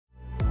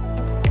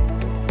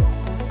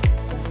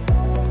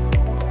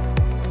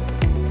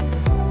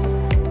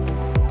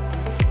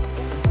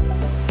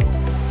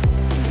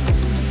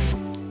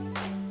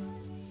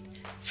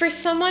For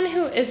someone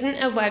who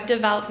isn't a web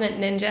development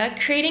ninja,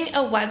 creating a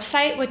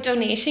website with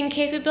donation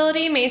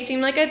capability may seem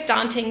like a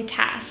daunting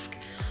task.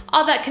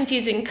 All that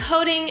confusing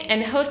coding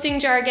and hosting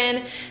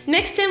jargon,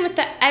 mixed in with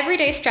the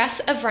everyday stress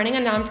of running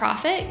a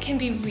nonprofit, can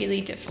be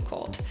really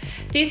difficult.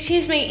 These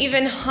fees may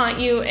even haunt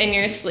you in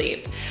your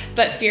sleep.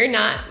 But fear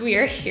not, we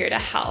are here to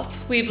help.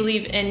 We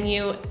believe in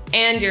you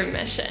and your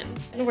mission.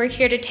 And we're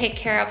here to take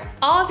care of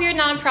all of your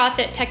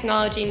nonprofit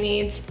technology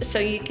needs so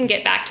you can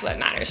get back to what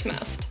matters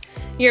most,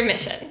 your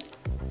mission.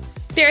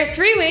 There are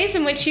 3 ways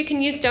in which you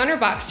can use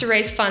Donorbox to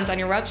raise funds on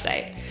your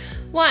website.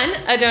 1,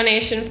 a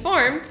donation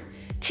form.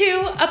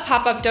 2, a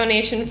pop-up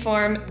donation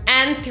form.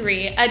 And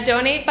 3, a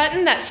donate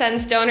button that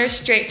sends donors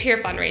straight to your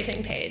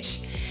fundraising page.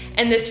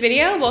 In this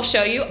video, we'll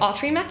show you all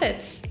 3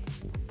 methods.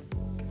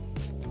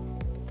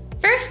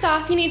 First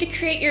off, you need to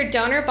create your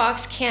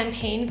Donorbox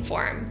campaign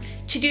form.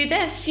 To do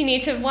this, you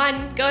need to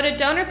 1, go to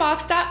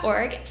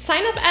donorbox.org,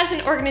 sign up as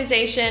an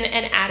organization,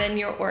 and add in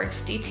your org's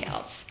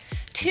details.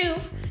 2,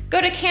 go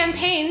to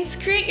campaigns,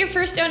 create your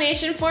first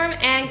donation form,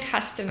 and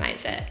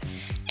customize it.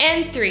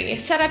 And 3,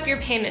 set up your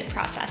payment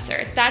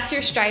processor. That's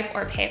your Stripe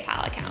or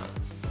PayPal account.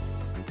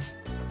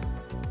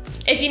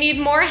 If you need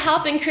more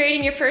help in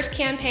creating your first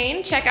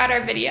campaign, check out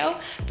our video,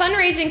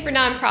 Fundraising for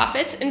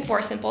Nonprofits in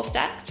 4 Simple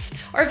Steps,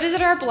 or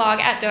visit our blog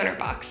at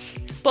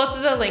Donorbox. Both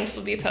of the links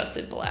will be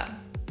posted below.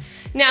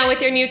 Now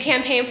with your new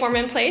campaign form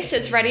in place,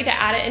 it's ready to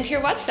add it into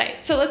your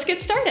website. So let's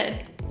get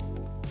started.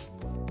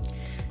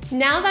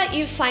 Now that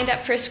you've signed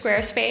up for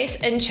Squarespace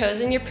and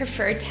chosen your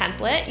preferred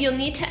template, you'll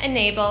need to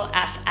enable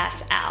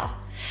SSL.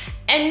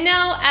 And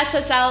no,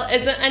 SSL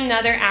isn't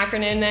another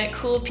acronym that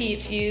cool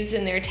peeps use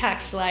in their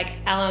texts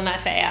like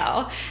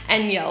LMFAO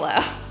and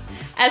YOLO.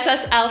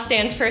 SSL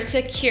stands for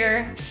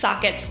Secure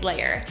Sockets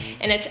Layer,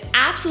 and it's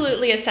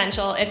absolutely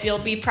essential if you'll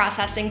be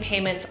processing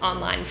payments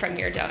online from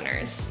your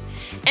donors.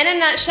 In a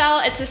nutshell,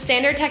 it's a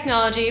standard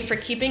technology for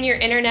keeping your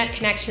internet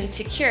connection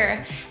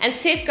secure and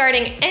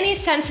safeguarding any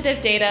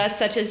sensitive data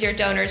such as your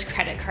donor's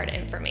credit card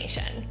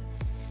information.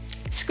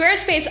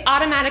 Squarespace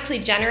automatically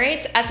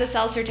generates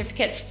SSL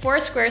certificates for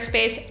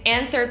Squarespace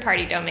and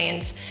third-party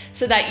domains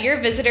so that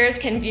your visitors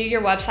can view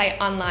your website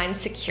online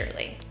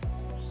securely.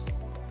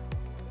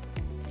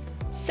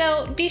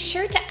 So be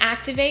sure to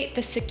activate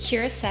the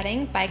secure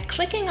setting by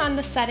clicking on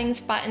the Settings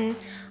button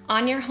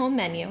on your home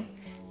menu.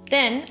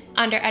 Then,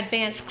 under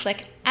Advanced,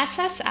 click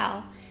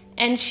SSL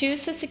and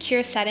choose the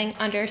secure setting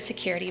under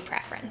Security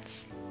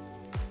Preference.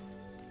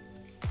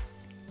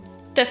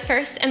 The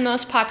first and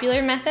most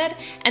popular method,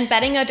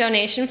 embedding a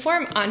donation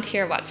form onto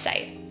your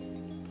website.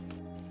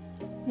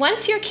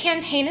 Once your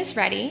campaign is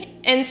ready,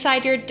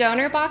 inside your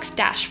Donorbox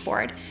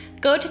dashboard,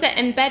 go to the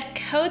Embed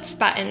Codes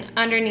button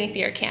underneath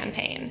your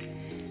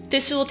campaign.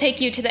 This will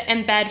take you to the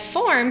embed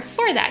form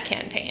for that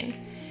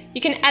campaign.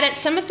 You can edit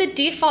some of the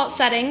default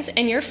settings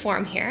in your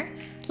form here,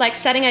 like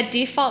setting a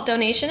default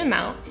donation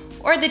amount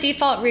or the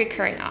default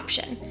recurring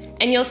option,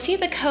 and you'll see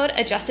the code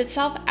adjust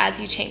itself as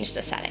you change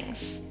the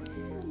settings.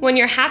 When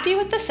you're happy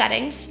with the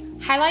settings,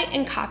 highlight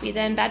and copy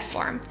the embed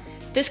form.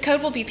 This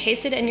code will be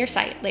pasted in your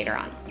site later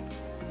on.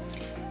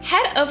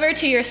 Head over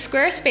to your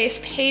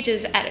Squarespace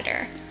Pages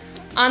editor.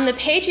 On the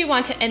page you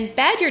want to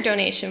embed your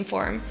donation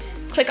form,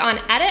 click on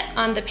Edit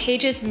on the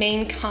page's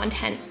main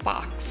content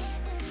box.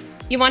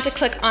 You want to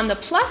click on the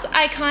plus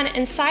icon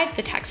inside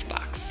the text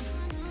box.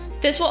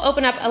 This will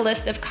open up a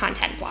list of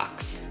content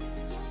blocks.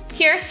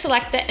 Here,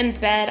 select the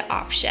Embed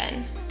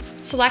option.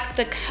 Select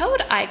the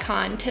code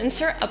icon to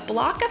insert a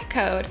block of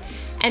code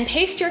and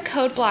paste your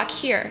code block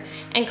here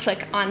and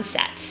click on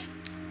Set.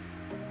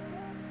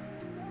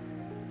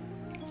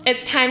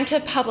 It's time to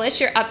publish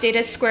your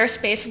updated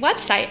Squarespace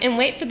website and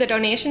wait for the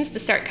donations to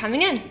start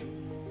coming in.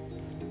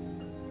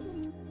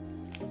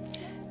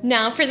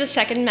 Now for the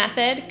second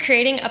method,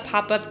 creating a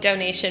pop-up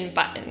donation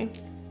button.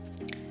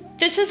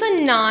 This is a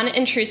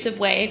non-intrusive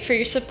way for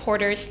your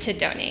supporters to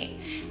donate.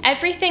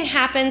 Everything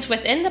happens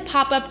within the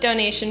pop-up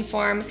donation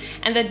form,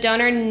 and the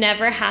donor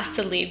never has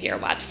to leave your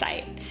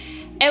website.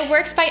 It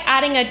works by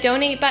adding a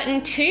donate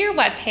button to your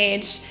web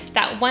page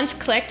that, once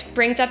clicked,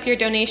 brings up your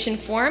donation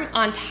form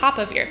on top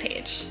of your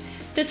page.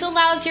 This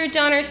allows your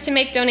donors to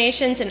make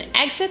donations and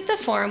exit the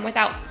form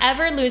without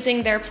ever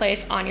losing their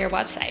place on your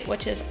website,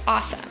 which is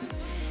awesome.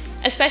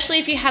 Especially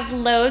if you have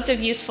loads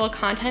of useful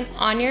content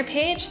on your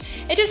page,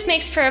 it just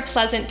makes for a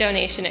pleasant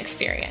donation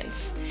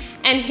experience.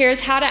 And here's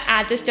how to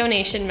add this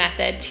donation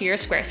method to your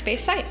Squarespace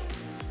site.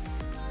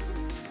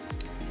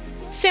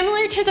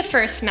 Similar to the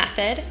first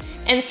method,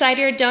 inside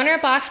your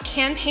Donorbox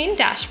campaign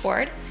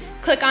dashboard,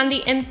 click on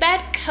the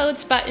Embed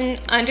Codes button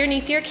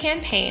underneath your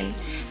campaign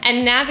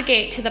and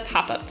navigate to the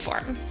pop-up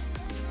form.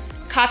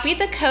 Copy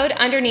the code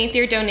underneath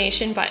your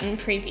donation button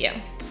preview.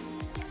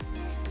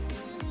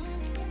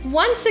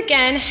 Once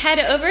again, head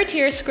over to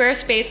your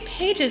Squarespace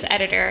Pages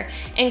editor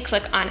and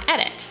click on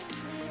Edit.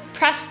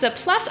 Press the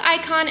plus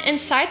icon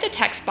inside the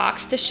text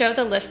box to show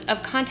the list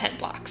of content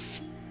blocks.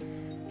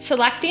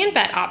 Select the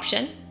Embed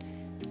option,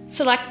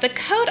 select the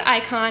code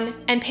icon,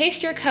 and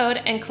paste your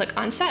code and click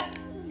on Set.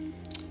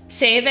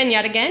 Save, and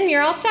yet again,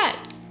 you're all set.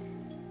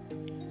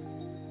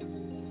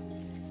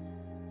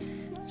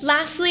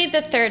 Lastly,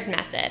 the third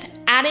method,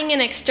 adding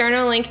an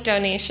external link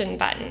donation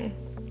button.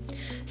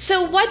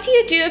 So what do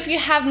you do if you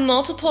have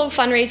multiple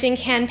fundraising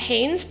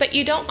campaigns, but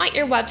you don't want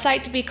your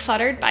website to be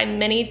cluttered by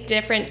many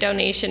different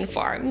donation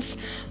forms?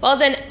 Well,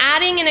 then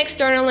adding an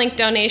external link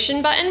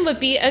donation button would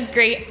be a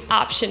great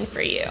option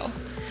for you.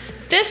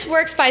 This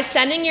works by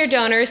sending your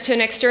donors to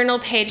an external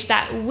page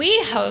that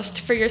we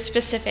host for your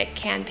specific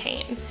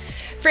campaign.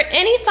 For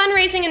any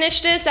fundraising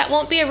initiatives that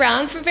won't be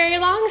around for very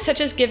long, such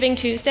as Giving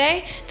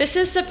Tuesday, this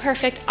is the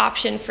perfect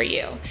option for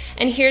you.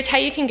 And here's how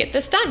you can get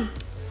this done.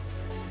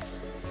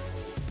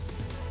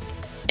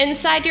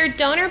 Inside your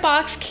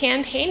Donorbox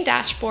campaign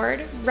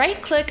dashboard,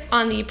 right-click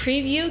on the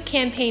Preview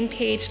Campaign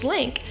Page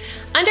link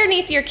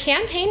underneath your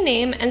campaign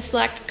name and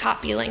select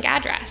Copy Link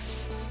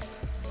Address.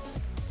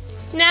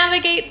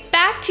 Navigate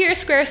back to your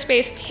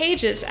Squarespace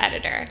Pages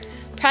editor.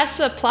 Press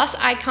the plus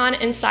icon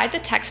inside the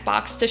text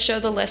box to show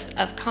the list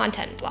of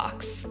content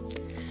blocks.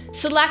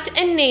 Select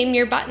and name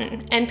your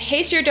button and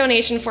paste your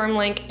donation form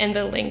link in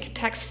the link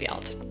text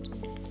field.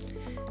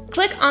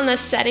 Click on the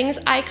Settings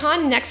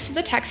icon next to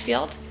the text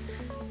field.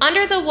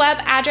 Under the Web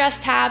Address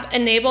tab,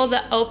 enable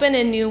the Open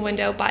a New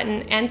Window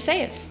button and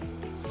save.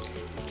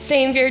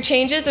 Save your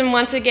changes, and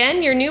once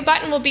again, your new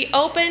button will be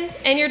open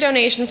and your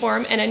donation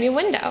form in a new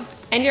window,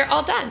 and you're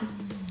all done.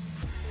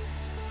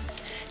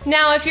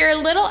 Now, if you're a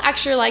little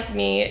extra like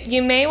me,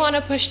 you may want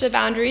to push the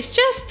boundaries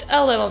just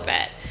a little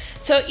bit.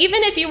 So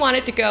even if you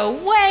wanted to go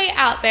way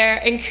out there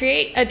and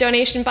create a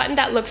donation button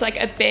that looks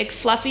like a big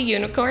fluffy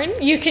unicorn,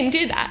 you can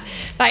do that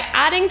by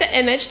adding the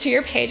image to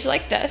your page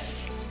like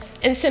this,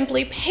 and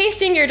simply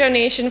pasting your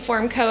donation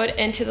form code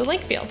into the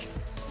link field.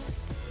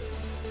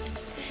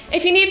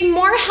 If you need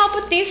more help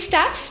with these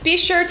steps, be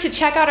sure to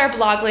check out our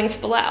blog links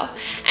below.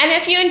 And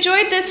if you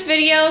enjoyed this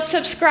video,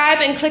 subscribe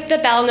and click the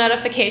bell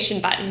notification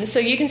button so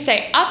you can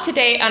stay up to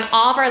date on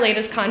all of our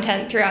latest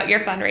content throughout your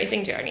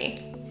fundraising journey.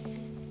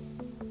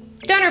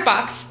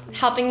 Donorbox,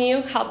 helping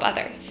you help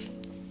others.